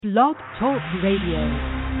Blog Talk Radio.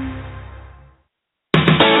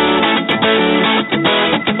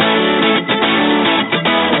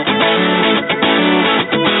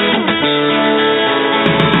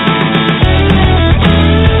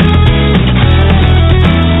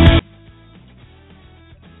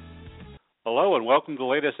 Hello and welcome to the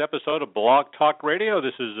latest episode of Blog Talk Radio.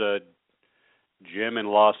 This is Jim in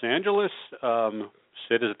Los Angeles.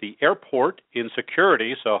 Sid is at the airport in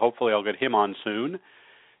security, so hopefully I'll get him on soon.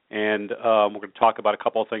 And we're going to talk about a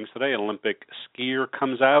couple of things today. An Olympic skier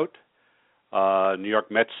comes out. New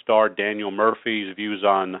York Mets star Daniel Murphy's views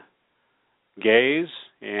on gays,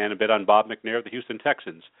 and a bit on Bob McNair of the Houston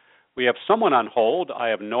Texans. We have someone on hold. I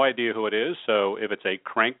have no idea who it is, so if it's a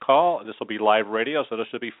crank call, this will be live radio, so this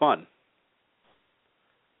should be fun.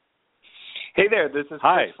 Hey there, this is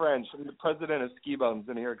Hi. Chris French. I'm the president of Ski Bums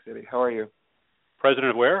in New York City. How are you? President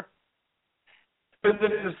of where?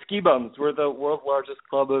 President of Ski Bums. We're the world's largest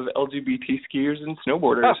club of LGBT skiers and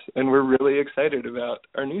snowboarders, and we're really excited about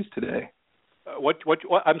our news today. What?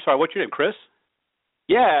 I'm sorry, what's your name, Chris?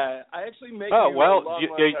 Yeah, I actually met Oh, you well, a long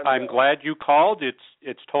time I'm ago. glad you called.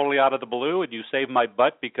 It's totally out of the blue, and you saved my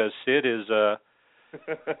butt because Sid is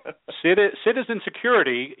Sid is in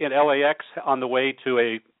security in LAX on the way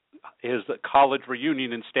to his college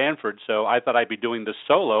reunion in Stanford, so I thought I'd be doing this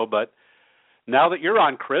solo, but now that you're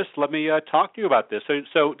on, Chris, let me talk to you about this.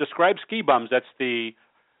 So describe Ski Bums.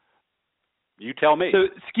 You tell me. So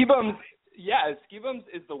Ski Bums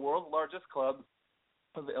is the world's largest club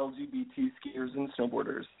of LGBT skiers and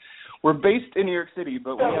snowboarders. We're based in New York City,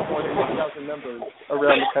 but we have more than 1,000 members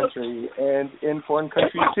around the country and in foreign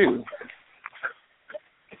countries too.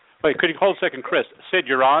 Wait, could you hold a second, Chris? Sid,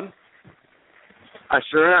 you're on? I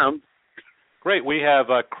sure am. Great. We have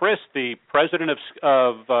Chris, the president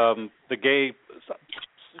of the gay.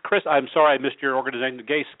 Chris, I'm sorry I missed your organization, the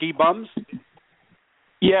Gay Ski Bums.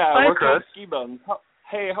 Yeah, Hi, we're called Chris. Ski Bums.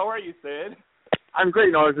 Hey, how are you, Sid? I'm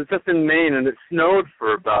great. No, I was just in Maine, and it snowed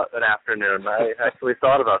for about an afternoon. I actually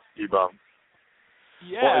thought about Ski Bum.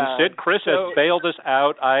 Yeah. Well, and Sid, Chris has bailed us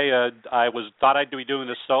out. I thought I'd be doing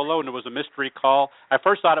this solo, and it was a mystery call. I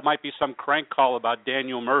first thought it might be some crank call about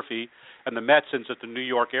Daniel Murphy and the Mets, since it's a New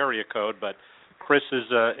York area code, but Chris is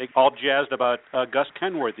all jazzed about Gus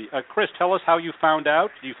Kenworthy. Chris, tell us how you found out.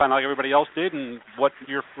 You found out like everybody else did, and what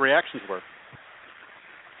your reactions were.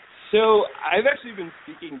 So I've actually been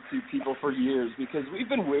speaking to people for years because we've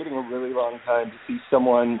been waiting a really long time to see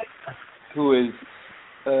someone who is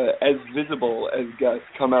as visible as Gus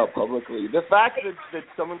come out publicly. The fact that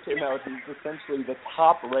someone came out who's essentially the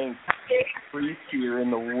top-ranked free skier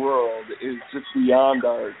in the world is just beyond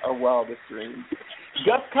our wildest dreams.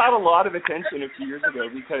 Gus caught a lot of attention a few years ago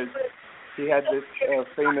because he had this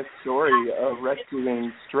famous story of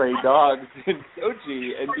rescuing stray dogs in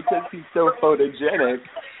Sochi, and because he's so photogenic,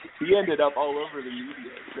 he ended up all over the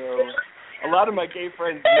media. So a lot of my gay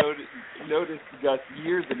friends noticed Gus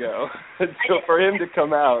years ago. So for him to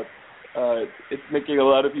come out, it's making a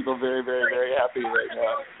lot of people very, very, very happy right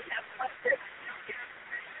now.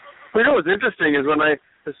 Well, you know what's interesting is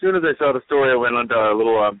as soon as I saw the story, I went onto our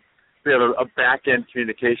little, we have a back-end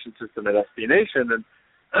communication system at SB Nation, and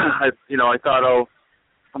I thought,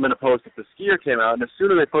 I'm going to post if the skier came out, and as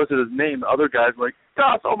soon as I posted his name, other guys were like,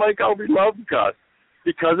 Gus, oh my God, we love Gus,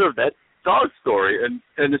 because of that dog story. And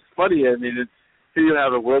it's funny, I mean, here you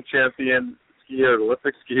have a world champion skier, an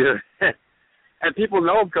Olympic skier, and people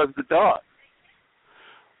know him because of the dog.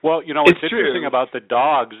 Well, you know, what's It's interesting true. about the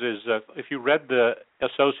dogs is if you read the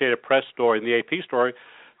Associated Press story and the AP story,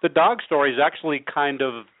 the dog story is actually kind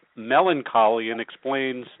of melancholy and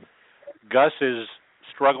explains Gus's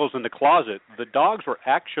struggles in the closet. The dogs were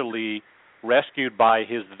actually rescued by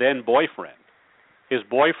his then boyfriend. His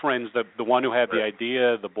boyfriend's the one who had the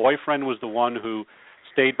idea. The boyfriend was the one who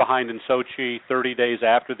stayed behind in Sochi 30 days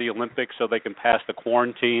after the Olympics so they can pass the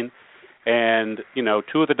quarantine. And, you know,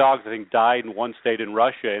 two of the dogs, I think, died and one stayed in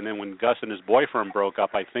Russia. And then when Gus and his boyfriend broke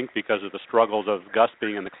up, I think because of the struggles of Gus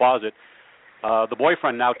being in the closet, the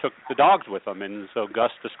boyfriend now took the dogs with him. And so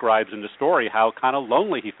Gus describes in the story how kind of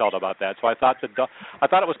lonely he felt about that. So I thought it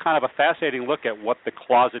was kind of a fascinating look at what the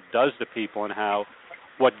closet does to people, and how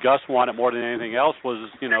what Gus wanted more than anything else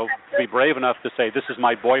was, you know, to be brave enough to say, this is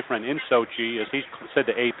my boyfriend in Sochi. As he said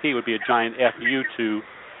to AP, would be a giant FU to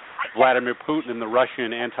Vladimir Putin and the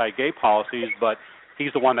Russian anti-gay policies, but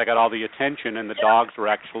he's the one that got all the attention, and the dogs were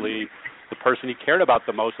actually the person he cared about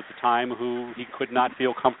the most at the time, who he could not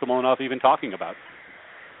feel comfortable enough even talking about.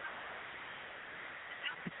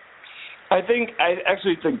 I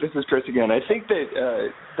actually think, this is Chris again, I think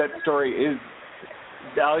that that story is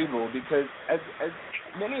valuable because as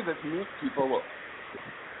many of us meet people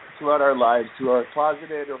throughout our lives who are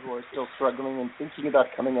closeted or who are still struggling and thinking about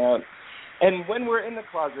coming out. And when we're in the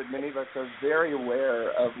closet, many of us are very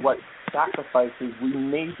aware of what sacrifices we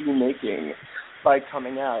may be making by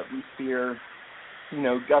coming out. We fear,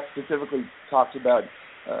 Gus specifically talked about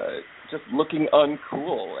just looking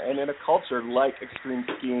uncool. And in a culture like extreme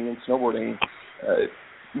skiing and snowboarding,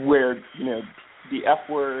 where, the F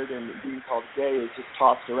word and being called gay is just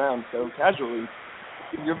tossed around so casually,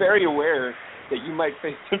 you're very aware that you might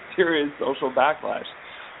face some serious social backlash.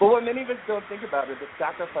 But what many of us don't think about are the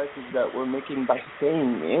sacrifices that we're making by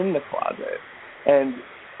staying in the closet, and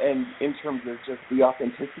in terms of just the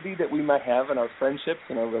authenticity that we might have in our friendships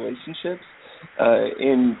and our relationships,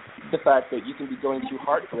 in the fact that you can be going through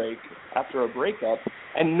heartbreak after a breakup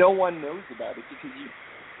and no one knows about it because you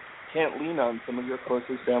can't lean on some of your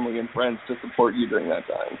closest family and friends to support you during that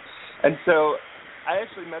time. And so I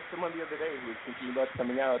actually met someone the other day who was thinking about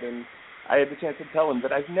coming out, and I had the chance to tell him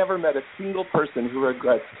that I've never met a single person who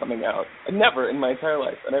regrets coming out. Never in my entire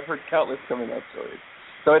life. And I've heard countless coming out stories.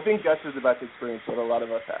 So I think Gus is about to experience what a lot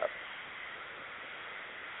of us have.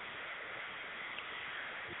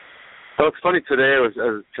 So it's funny, today I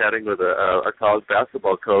was chatting with a college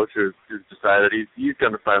basketball coach who's decided he's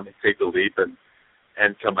going to finally take the leap and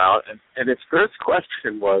come out. And his first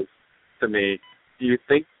question was to me, do you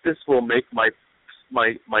think this will make my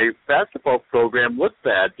basketball program look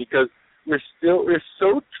bad? Because we're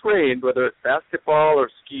so trained, whether it's basketball or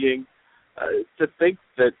skiing, to think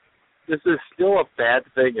that this is still a bad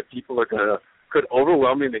thing, and people could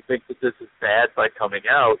overwhelmingly think that this is bad by coming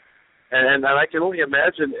out. And I can only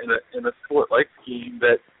imagine in a sport like skiing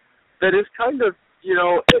that is kind of,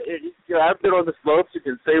 you're out there on the slopes, you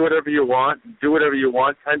can say whatever you want and do whatever you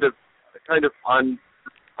want, kind of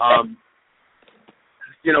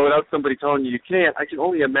without somebody telling you can't. I can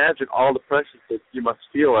only imagine all the pressure that you must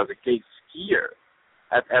feel as a gay skier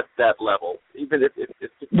at that level, even if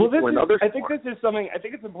people in other sports. I think this is something. I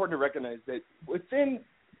think it's important to recognize that within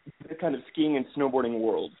the kind of skiing and snowboarding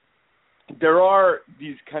world, there are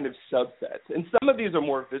these kind of subsets, and some of these are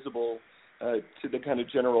more visible to the kind of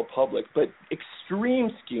general public. But extreme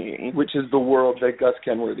skiing, which is the world that Gus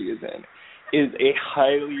Kenworthy is in, is a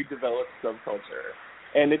highly developed subculture.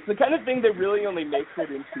 And it's the kind of thing that really only makes it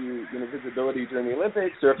into visibility during the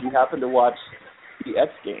Olympics, or if you happen to watch the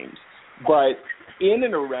X Games. But in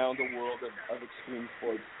and around the world of extreme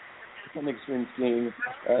sports and extreme skiing,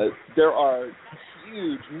 there are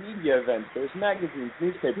huge media events. There's magazines,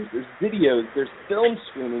 newspapers, there's videos, there's film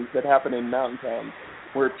screenings that happen in mountain towns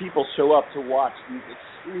where people show up to watch these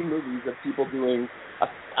extreme movies of people doing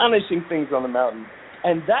astonishing things on the mountain.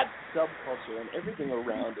 And that subculture and everything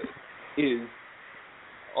around it is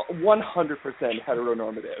 100%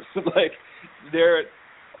 heteronormative. Like there's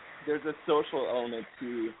a social element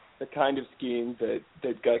to the kind of skiing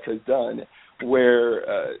that Gus has done,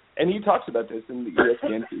 where and he talks about this in the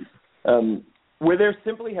ESPN piece, where there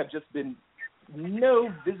simply have just been no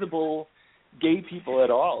visible gay people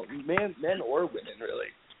at all, men or women, really.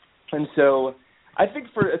 And so I think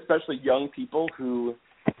for especially young people who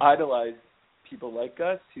idolize people like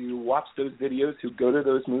Gus, who watch those videos, who go to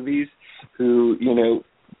those movies, who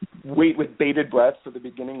wait with bated breath for the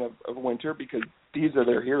beginning of winter because these are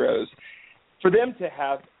their heroes, for them to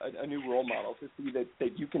have a new role model, to see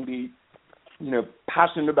that you can be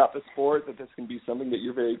passionate about the sport, that this can be something that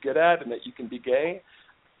you're very good at, and that you can be gay.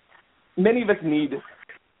 Many of us need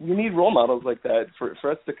role models like that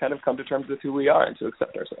for us to kind of come to terms with who we are and to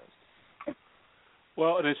accept ourselves.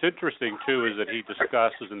 Well, and it's interesting, too, is that he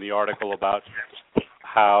discusses in the article about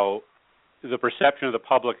how the perception of the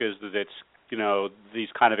public is that it's, these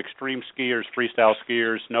kind of extreme skiers, freestyle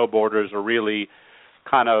skiers, snowboarders are really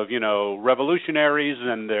kind of, revolutionaries,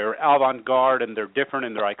 and they're avant-garde and they're different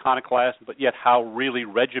and they're iconoclast, but yet how really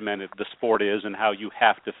regimented the sport is and how you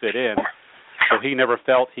have to fit in. So he never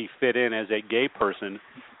felt he fit in as a gay person.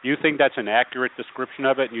 Do you think that's an accurate description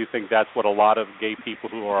of it, and you think that's what a lot of gay people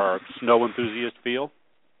who are snow enthusiasts feel?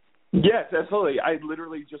 Yes, absolutely. I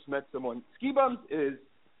literally just met someone. Ski Bums is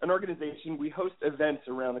an organization. We host events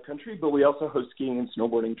around the country, but we also host skiing and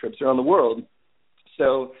snowboarding trips around the world.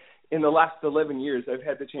 So in the last 11 years, I've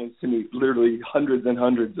had the chance to meet literally hundreds and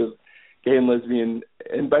hundreds of gay and lesbian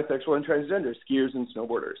and bisexual and transgender skiers and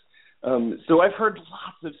snowboarders. So I've heard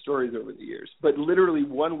lots of stories over the years. But literally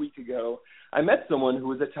 1 week ago, I met someone who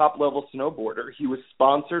was a top-level snowboarder. He was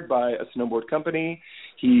sponsored by a snowboard company.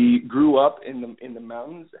 He grew up in the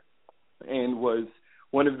mountains and was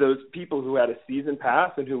one of those people who had a season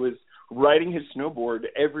pass and who was riding his snowboard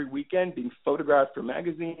every weekend, being photographed for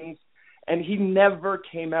magazines. And he never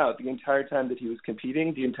came out the entire time that he was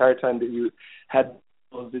competing, the entire time that he had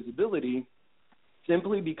visibility.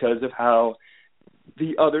 simply because of how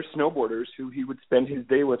the other snowboarders who he would spend his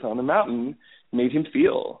day with on the mountain made him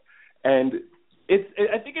feel. And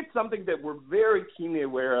I think it's something that we're very keenly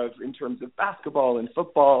aware of in terms of basketball and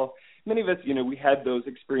football. Many of us, we had those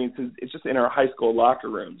experiences. It's just in our high school locker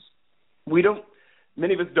rooms.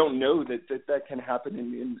 Many of us don't know that can happen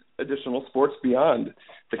in additional sports beyond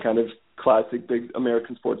the kind of classic big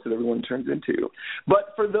American sports that everyone turns into.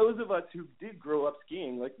 But for those of us who did grow up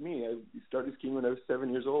skiing, like me, I started skiing when I was 7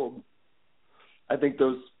 years old, I think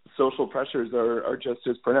those social pressures are just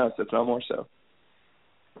as pronounced, if not more so.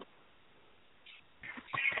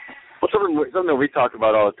 Well, something we talk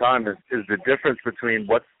about all the time is the difference between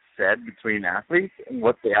what's said between athletes and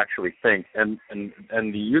what they actually think, and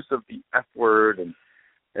the use of the F word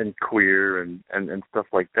and queer and stuff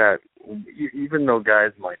like that. Even though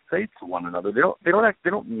guys might say to one another, they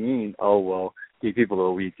don't mean, oh well, gay people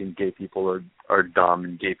are weak and gay people are dumb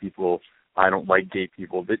and gay people, I don't like gay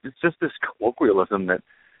people. It's just this colloquialism that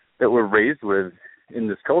we're raised with in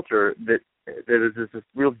this culture that is this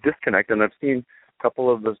real disconnect. And I've seen a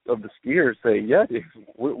couple of the skiers say, yeah,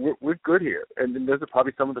 we're good here. And then there's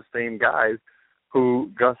probably some of the same guys who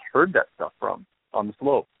Gus heard that stuff from on the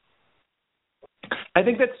slope. I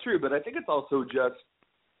think that's true, but I think it's also just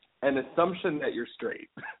an assumption that you're straight.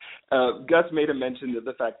 Gus made a mention of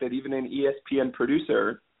the fact that even an ESPN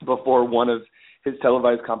producer, before one of his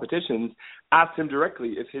televised competitions, asked him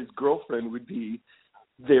directly if his girlfriend would be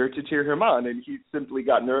there to cheer him on, and he simply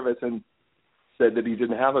got nervous and said that he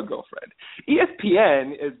didn't have a girlfriend.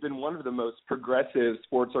 ESPN has been one of the most progressive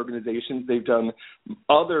sports organizations. They've done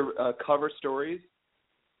other cover stories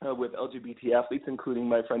with LGBT athletes, including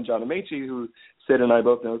my friend John Amaechi, who Sid and I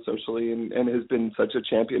both know socially and has been such a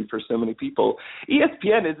champion for so many people.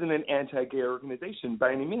 ESPN isn't an anti-gay organization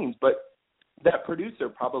by any means, but that producer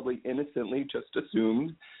probably innocently just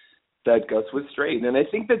assumed that Gus was straight. And I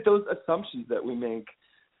think that those assumptions that we make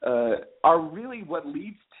are really what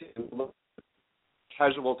leads to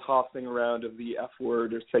casual tossing around of the F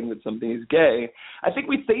word or saying that something is gay. I think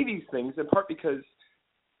we say these things in part because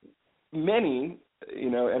many,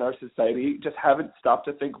 in our society just haven't stopped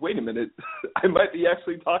to think, wait a minute, I might be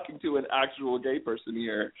actually talking to an actual gay person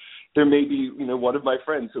here. There may be, one of my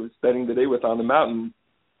friends who was spending the day with on the mountain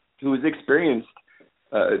who has experienced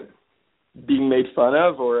being made fun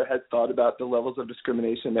of or has thought about the levels of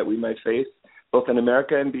discrimination that we might face both in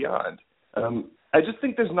America and beyond. I just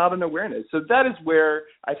think there's not an awareness. So that is where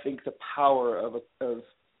I think the power of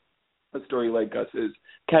a story like Gus's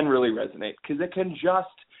can really resonate, because it can just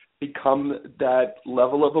become that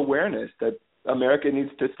level of awareness that America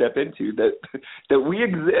needs to step into, that we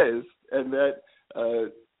exist and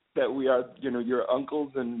that we are, your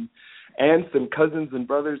uncles and aunts and cousins and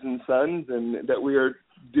brothers and sons, and that we are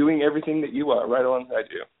doing everything that you are right alongside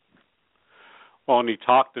you. Well, and he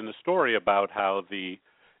talked in the story about how the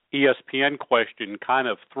ESPN question kind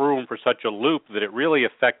of threw him for such a loop that it really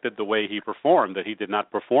affected the way he performed, that he did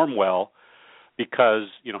not perform well because,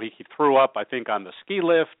 he threw up, I think, on the ski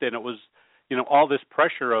lift, and it was, all this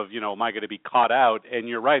pressure of, am I going to be caught out? And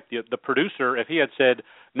you're right, the producer, if he had said,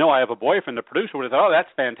 no, I have a boyfriend, the producer would have thought, oh, that's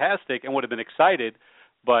fantastic, and would have been excited.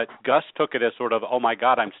 But Gus took it as sort of, oh, my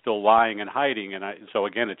God, I'm still lying and hiding. And so,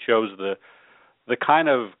 again, it shows the kind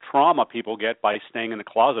of trauma people get by staying in the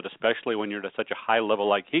closet, especially when you're at such a high level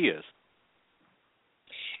like he is.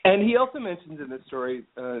 And he also mentions in this story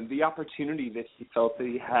the opportunity that he felt that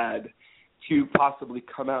he had to possibly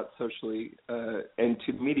come out socially and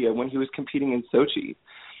to the media when he was competing in Sochi.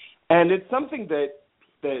 And it's something that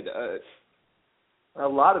a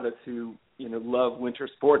lot of us who love winter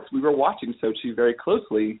sports, we were watching Sochi very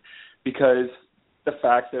closely because the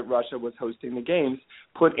fact that Russia was hosting the games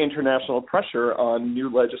put international pressure on new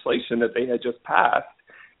legislation that they had just passed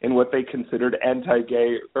in what they considered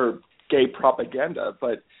anti-gay or gay propaganda,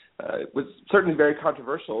 but it was certainly very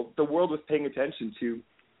controversial. The world was paying attention to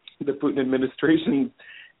the Putin administration's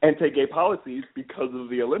anti-gay policies because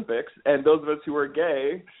of the Olympics, and those of us who are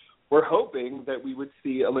gay were hoping that we would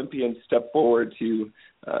see Olympians step forward to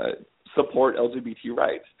support LGBT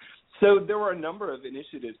rights. So there were a number of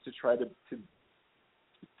initiatives to try to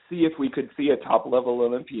see if we could see a top-level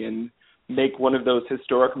Olympian make one of those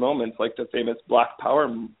historic moments, like the famous Black Power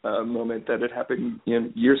moment that had happened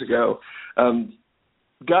years ago.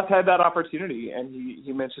 Gus had that opportunity, and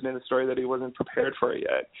he mentioned in the story that he wasn't prepared for it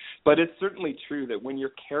yet. But it's certainly true that when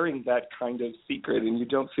you're carrying that kind of secret and you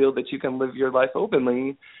don't feel that you can live your life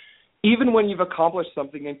openly, even when you've accomplished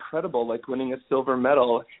something incredible like winning a silver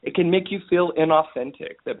medal, it can make you feel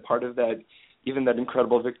inauthentic, that part of that, even that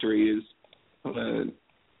incredible victory is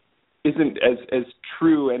isn't as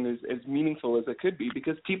true and as meaningful as it could be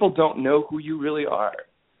because people don't know who you really are.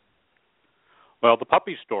 Well, the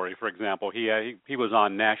puppy story, for example, he was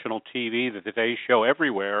on national TV, the Today Show,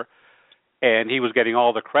 everywhere, and he was getting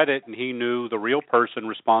all the credit, and he knew the real person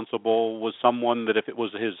responsible was someone that if it was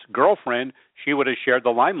his girlfriend, she would have shared the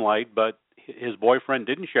limelight, but his boyfriend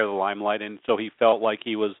didn't share the limelight, and so he felt like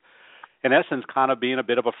he was, in essence, kind of being a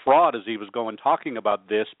bit of a fraud as he was going talking about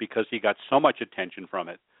this because he got so much attention from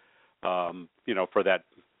it, for that,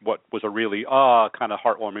 what was a really kind of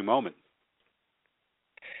heartwarming moment.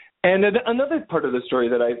 And another part of the story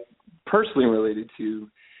that I personally related to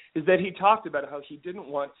is that he talked about how he didn't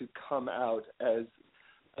want to come out as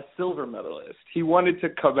a silver medalist. He wanted to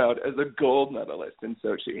come out as a gold medalist in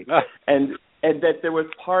Sochi. and that there was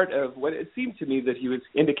part of what it seemed to me that he was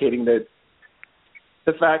indicating that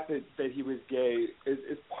the fact that he was gay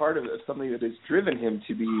is part of something that has driven him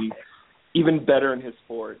to be even better in his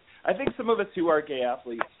sport. I think some of us who are gay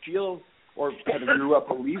athletes feel or kind of grew up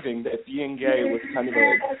believing that being gay was kind of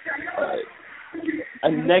a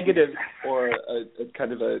negative or a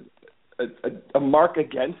kind of a mark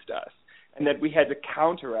against us, and that we had to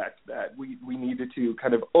counteract that. We needed to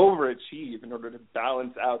kind of overachieve in order to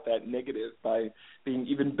balance out that negative by being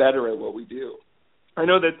even better at what we do. I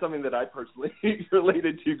know that's something that I personally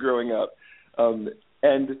related to growing up.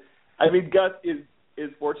 And I mean, Gus is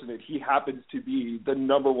fortunate. He happens to be the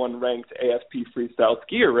number one ranked AFP freestyle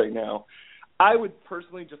skier right now. I would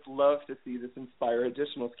personally just love to see this inspire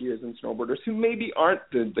additional skiers and snowboarders who maybe aren't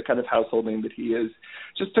the kind of household name that he is,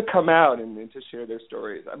 just to come out and to share their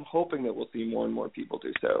stories. I'm hoping that we'll see more and more people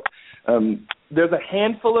do so. There's a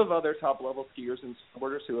handful of other top-level skiers and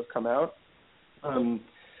snowboarders who have come out,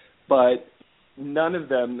 but none of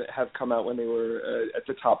them have come out when they were at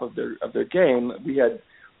the top of their game. We had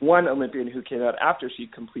one Olympian who came out after she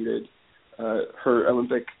completed her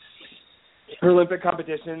Olympic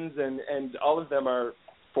competitions, and all of them are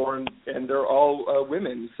foreign, and they're all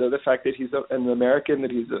women. So the fact that he's an American,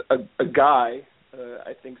 that he's a guy,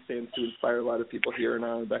 I think stands to inspire a lot of people here in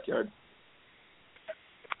our backyard.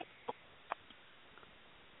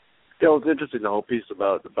 Yeah, it's interesting, the whole piece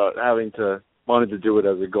about wanting to do it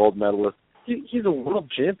as a gold medalist. He's a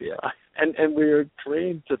world champion, and we're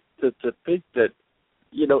trained to think that,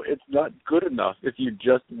 it's not good enough if you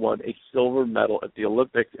just won a silver medal at the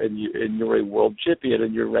Olympics and you're a world champion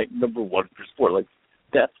and you're ranked number one for sport. Like,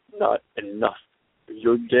 that's not enough. If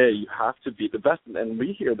you're gay, you have to be the best. And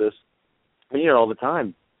we hear all the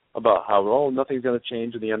time about how, nothing's going to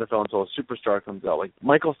change in the NFL until a superstar comes out. Like,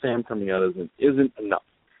 Michael Sam coming out isn't enough.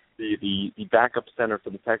 The backup center for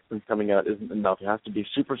the Texans coming out isn't enough. It has to be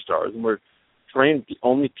superstars. And we're trained the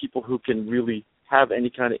only people who can really have any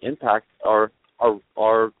kind of impact are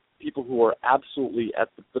people who are absolutely at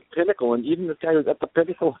the pinnacle. And even this guy who's at the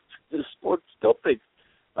pinnacle of the sport still thinks,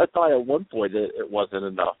 I thought at one point it wasn't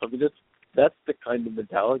enough. I mean, that's the kind of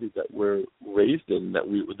mentality that we're raised in, that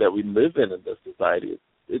we live in this society.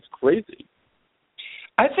 It's crazy.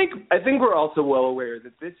 I think we're also well aware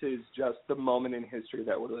that this is just the moment in history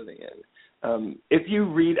that we're living in. If you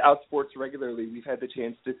read Outsports regularly, we've had the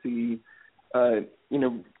chance to see,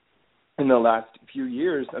 in the last few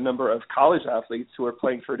years, a number of college athletes who are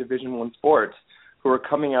playing for Division I sports who are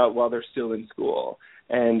coming out while they're still in school.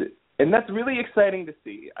 And that's really exciting to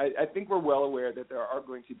see. I think we're well aware that there are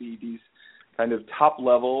going to be these kind of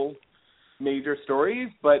top-level major stories,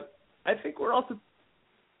 but I think we're also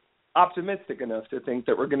optimistic enough to think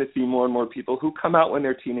that we're going to see more and more people who come out when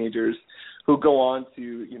they're teenagers, who go on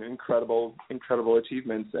to incredible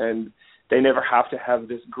achievements, and they never have to have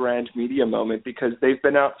this grand media moment because they've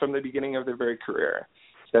been out from the beginning of their very career.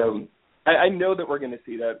 So I know that we're going to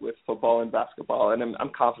see that with football and basketball, and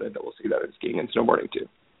I'm confident that we'll see that in skiing and snowboarding too.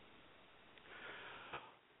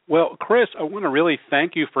 Well, Chris, I want to really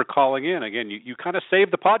thank you for calling in. Again, you kind of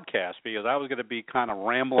saved the podcast because I was going to be kind of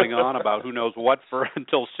rambling on about who knows what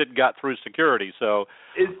until Sid got through security. So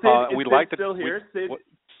is Sid still here?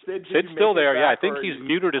 Sid's still there. Yeah, I think he's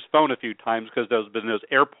muted his phone a few times because there's been those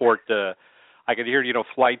airport. I could hear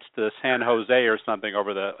flights to San Jose or something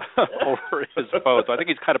over over his phone. So I think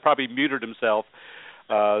he's kind of probably muted himself.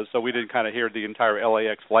 So we didn't kind of hear the entire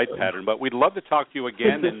LAX flight pattern. But we'd love to talk to you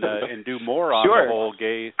again and do more on the whole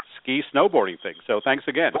gay ski snowboarding thing. So thanks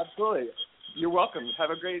again. Absolutely. You're welcome. Have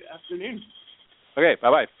a great afternoon. Okay,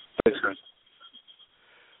 bye-bye. Thanks, Chris.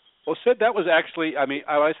 Well, Sid, that was actually,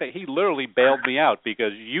 I say he literally bailed me out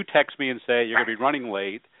because you text me and say you're going to be running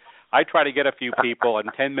late. I try to get a few people on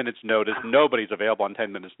 10 minutes notice. Nobody's available on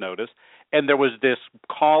 10 minutes notice. And there was this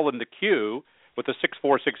call in the queue with the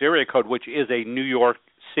 646 area code, which is a New York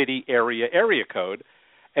City area code.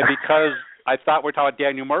 And because I thought we were talking about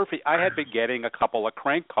Daniel Murphy. I had been getting a couple of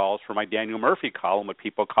crank calls for my Daniel Murphy column with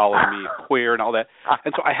people calling me queer and all that.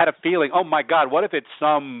 And so I had a feeling, oh, my God, what if it's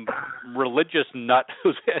some religious nut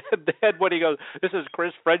who's dead when he goes, this is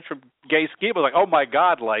Chris French from Gay Ski. I was like, oh, my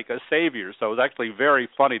God, like a savior. So it was actually very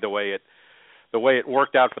funny the way it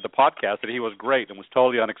worked out for the podcast, and he was great and was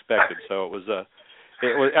totally unexpected. So it was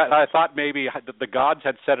I thought maybe the gods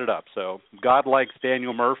had set it up. So God likes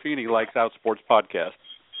Daniel Murphy, and he likes Outsports Podcast.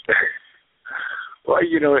 Well,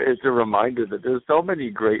 it's a reminder that there's so many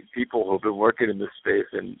great people who've been working in this space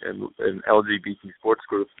and LGBT sports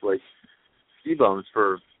groups like Ski-Bums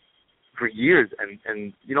for years, and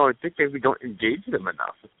I think maybe we don't engage them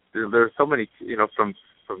enough. There's so many, from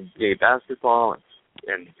gay basketball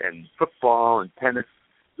and football and tennis.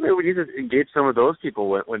 Maybe we need to engage some of those people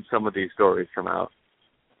when some of these stories come out.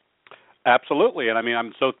 Absolutely, and I mean,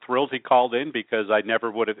 I'm so thrilled he called in because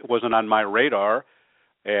it wasn't on my radar.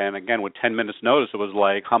 And again, with 10 minutes notice, it was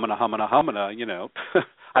like humana.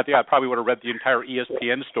 I think I probably would have read the entire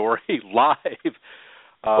ESPN story live.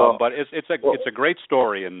 But it's a great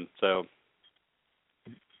story, and so.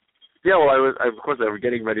 Yeah, well, I was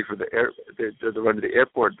getting ready for the run to the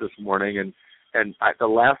airport this morning, and the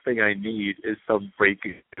last thing I need is some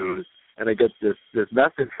breaking news, and I get this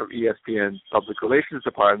message from ESPN's public relations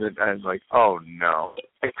department, and I'm like, oh no,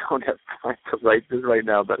 I don't have time to write this right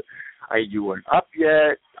now, but. You weren't up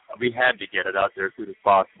yet. We had to get it out there as soon as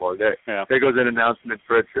possible. There goes an announcement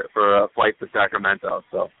for a flight to Sacramento.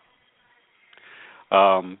 So,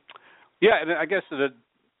 and I guess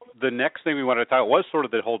the next thing we wanted to talk was sort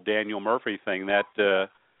of the whole Daniel Murphy thing. That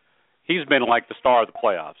he's been like the star of the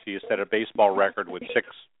playoffs. He has set a baseball record with 6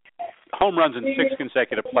 home runs in 6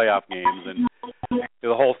 consecutive playoff games, and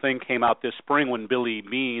the whole thing came out this spring when Billy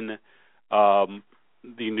Beane,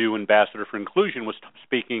 the new ambassador for inclusion, was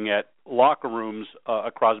speaking at locker rooms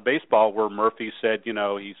across baseball, where Murphy said, he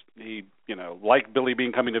liked Billy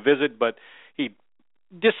Beane coming to visit, but he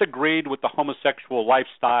disagreed with the homosexual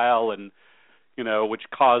lifestyle, and which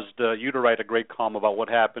caused you to write a great column about what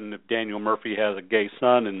happened if Daniel Murphy has a gay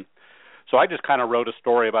son. And so I just kind of wrote a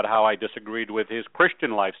story about how I disagreed with his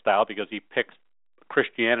Christian lifestyle because he picked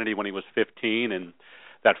Christianity when he was 15, and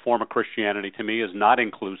that form of Christianity to me is not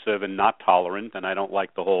inclusive and not tolerant, and I don't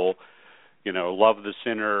like the whole, love the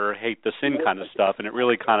sinner, hate the sin kind of stuff. And it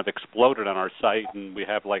really kind of exploded on our site, and we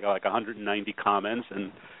have like 190 comments,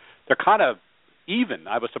 and they're kind of even.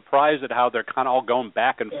 I was surprised at how they're kind of all going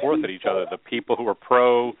back and forth at each other, the people who are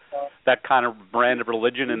pro that kind of brand of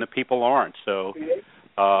religion and the people aren't. So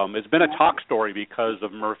it's been a talk story because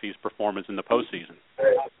of Murphy's performance in the postseason.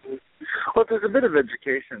 Well, there's a bit of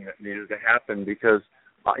education that needed to happen because,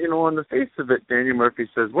 on the face of it, Daniel Murphy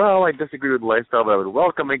says, well, I disagree with the lifestyle, but I would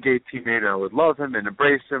welcome a gay teammate, and I would love him and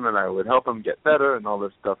embrace him, and I would help him get better and all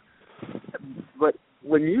this stuff. But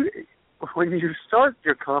when you start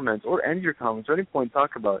your comments or end your comments or at any point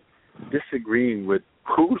talk about disagreeing with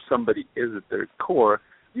who somebody is at their core,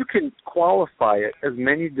 you can qualify it as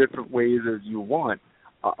many different ways as you want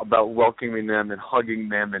about welcoming them and hugging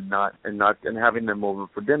them and having them over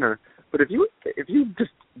for dinner. But if you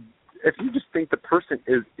just think the person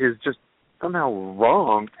is just somehow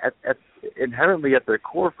wrong at inherently at their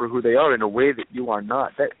core for who they are in a way that you are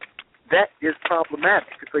not, that is problematic.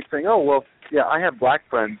 It's like saying, oh well, yeah, I have black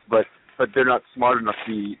friends, but they're not smart enough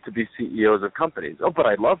to be CEOs of companies. Oh, but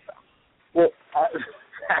I love them. Well,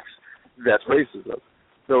 that's racism.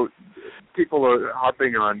 So people are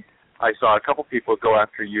hopping on. I saw a couple people go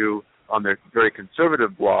after you on their very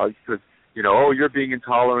conservative blogs because, oh, you're being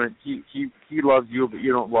intolerant. He loves you, but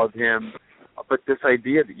you don't love him. But this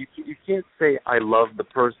idea that you can't say I love the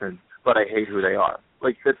person, but I hate who they are.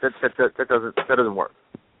 Like that doesn't work.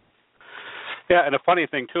 Yeah, and a funny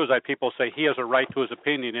thing too is that people say he has a right to his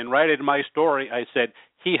opinion. And right in my story, I said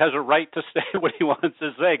he has a right to say what he wants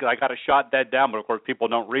to say because I got to shot that down, but of course people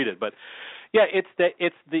don't read it. But yeah, it's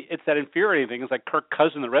that infuriating thing. It's like Kirk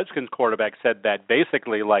Cousins, the Redskins quarterback, said that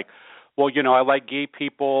basically like, well, I like gay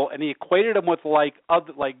people, and he equated them with like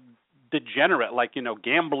other like degenerate, like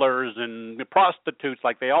gamblers and prostitutes.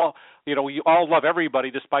 Like they all, you all love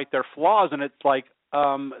everybody despite their flaws, and it's like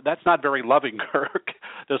that's not very loving, Kirk,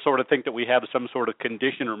 to sort of think that we have some sort of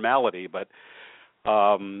condition or malady. But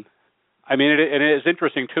I mean, it is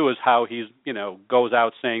interesting too, is how he's goes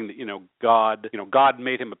out saying that God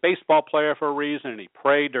made him a baseball player for a reason, and he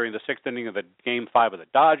prayed during the 6th inning of the Game 5 of the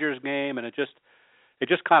Dodgers game, and it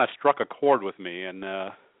just kind of struck a chord with me, and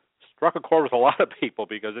struck a chord with a lot of people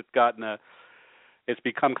because it's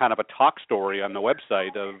become kind of a talk story on the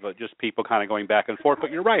website of just people kind of going back and forth.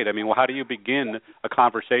 But you're right. I mean, well, how do you begin a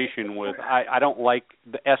conversation with I don't like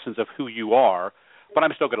the essence of who you are, but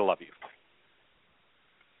I'm still going to love you?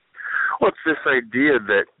 Well, it's this idea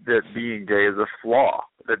that being gay is a flaw,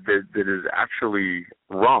 that is actually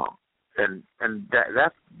wrong, and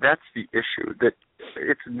that's the issue. That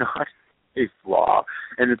it's not a flaw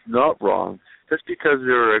and it's not wrong just because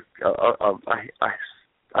there are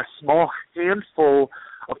a small handful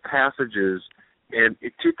of passages in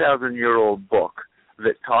a 2,000-year-old book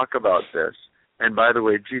that talk about this. And by the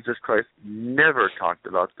way, Jesus Christ never talked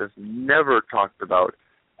about this, never talked about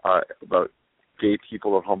gay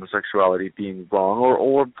people or homosexuality being wrong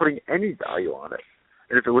or putting any value on it.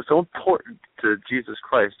 And if it was so important to Jesus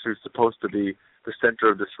Christ, who's supposed to be the center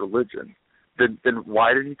of this religion, then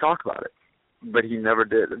why didn't he talk about it? But he never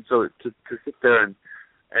did. And so to sit there and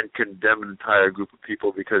condemn an entire group of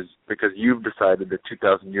people because you've decided that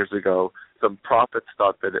 2,000 years ago some prophets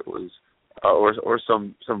thought that it was, or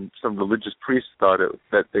some religious priests thought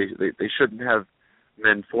that they shouldn't have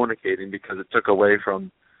men fornicating because it took away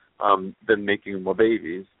from them making more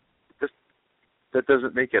babies. That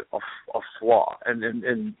doesn't make it a flaw, and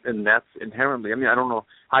that's inherently. I mean, I don't know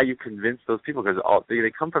how you convince those people because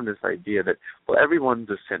they come from this idea that, well, everyone's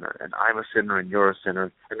a sinner, and I'm a sinner, and you're a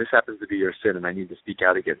sinner, and this happens to be your sin, and I need to speak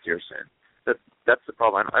out against your sin. That's the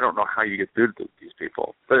problem. I don't know how you get through to these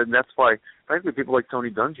people, but that's why, frankly, people like Tony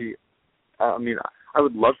Dungy. I mean, I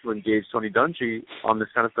would love to engage Tony Dungy on this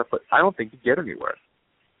kind of stuff, but I don't think he'd get anywhere.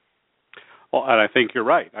 Well, and I think you're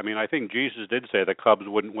right. I mean, I think Jesus did say the Cubs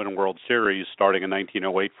wouldn't win a World Series starting in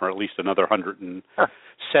 1908 for at least another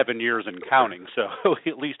 107 years and counting. So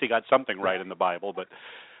at least he got something right in the Bible. But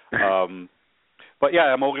yeah,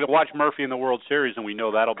 I'm going to watch Murphy in the World Series, and we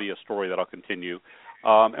know that'll be a story that'll continue.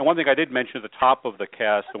 And one thing I did mention at the top of the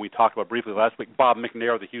cast, and we talked about briefly last week, Bob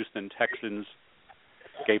McNair of the Houston Texans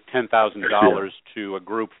gave $10,000 to a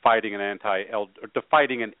group fighting an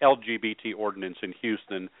LGBT ordinance in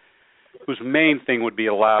Houston, whose main thing would be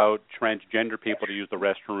allow transgender people to use the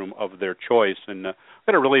restroom of their choice. And we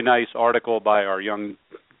had a really nice article by our young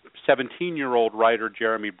 17-year-old writer,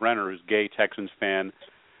 Jeremy Brenner, who's a gay Texans fan,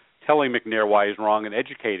 telling McNair why he's wrong and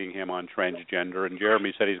educating him on transgender. And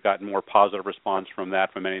Jeremy said he's gotten more positive response from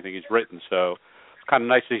that from anything he's written. So it's kind of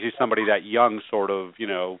nice to see somebody that young sort of,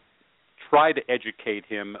 try to educate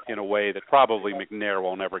him in a way that probably McNair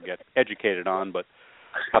will never get educated on. But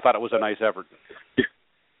I thought it was a nice effort.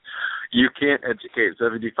 You can't educate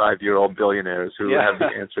 75-year-old billionaires who have the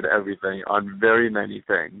answer to everything on very many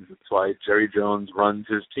things. That's why Jerry Jones runs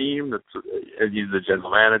his team. He's the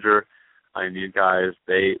general manager. I mean, these guys,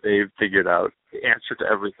 they've figured out the answer to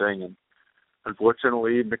everything. And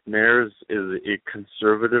unfortunately, McNair is a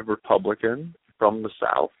conservative Republican from the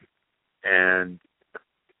South. And,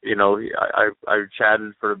 I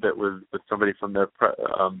chatted for a bit with somebody from their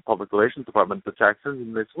public relations department at the Texans,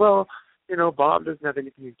 and they said, well, Bob doesn't have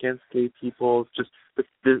anything against gay people. It's just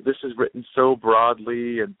this is written so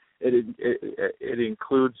broadly, and it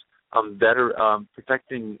includes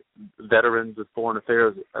protecting veterans with foreign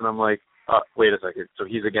affairs. And I'm like, wait a second. So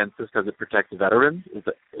he's against this because it protects veterans? Is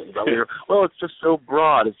that what you're, well, it's just so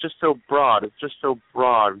broad. It's just so broad. It's just so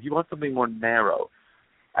broad. You want something more narrow.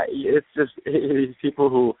 It's just people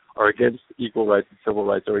who are against equal rights and civil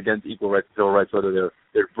rights or against equal rights and civil rights, whether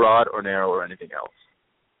they're broad or narrow or anything else.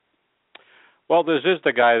 Well, this is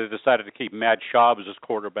the guy that decided to keep Matt Schaub as his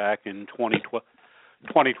quarterback in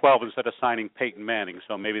 2012 instead of signing Peyton Manning.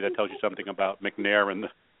 So maybe that tells you something about McNair and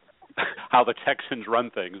how the Texans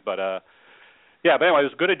run things. But but anyway, it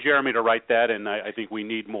was good of Jeremy to write that, and I think we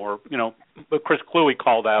need more. But Chris Cluey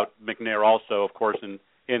called out McNair also, of course,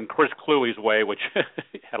 in Chris Cluey's way, which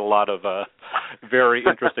had a lot of very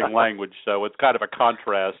interesting language. So it's kind of a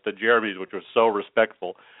contrast to Jeremy's, which was so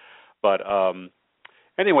respectful. But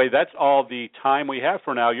anyway, that's all the time we have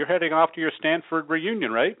for now. You're heading off to your Stanford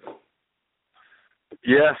reunion, right?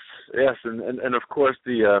 Yes, and of course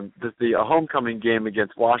the homecoming game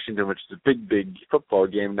against Washington, which is a big football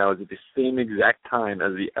game now, is at the same exact time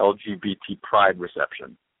as the LGBT Pride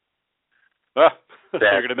reception. So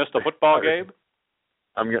you're going to miss the football game?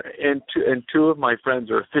 And two of my friends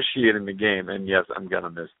are officiating the game, and yes, I'm going to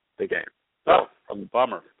miss the game. So,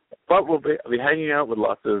 bummer. But we'll be hanging out with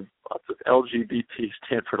lots of LGBT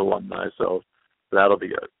Stanford alumni, so that'll be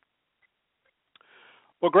good.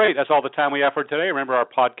 Well, great. That's all the time we have for today. Remember, our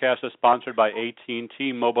podcast is sponsored by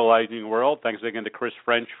AT&T Mobilizing World. Thanks again to Chris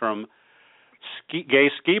French from Gay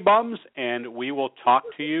Ski Bums, and we will talk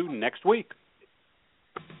to you next week.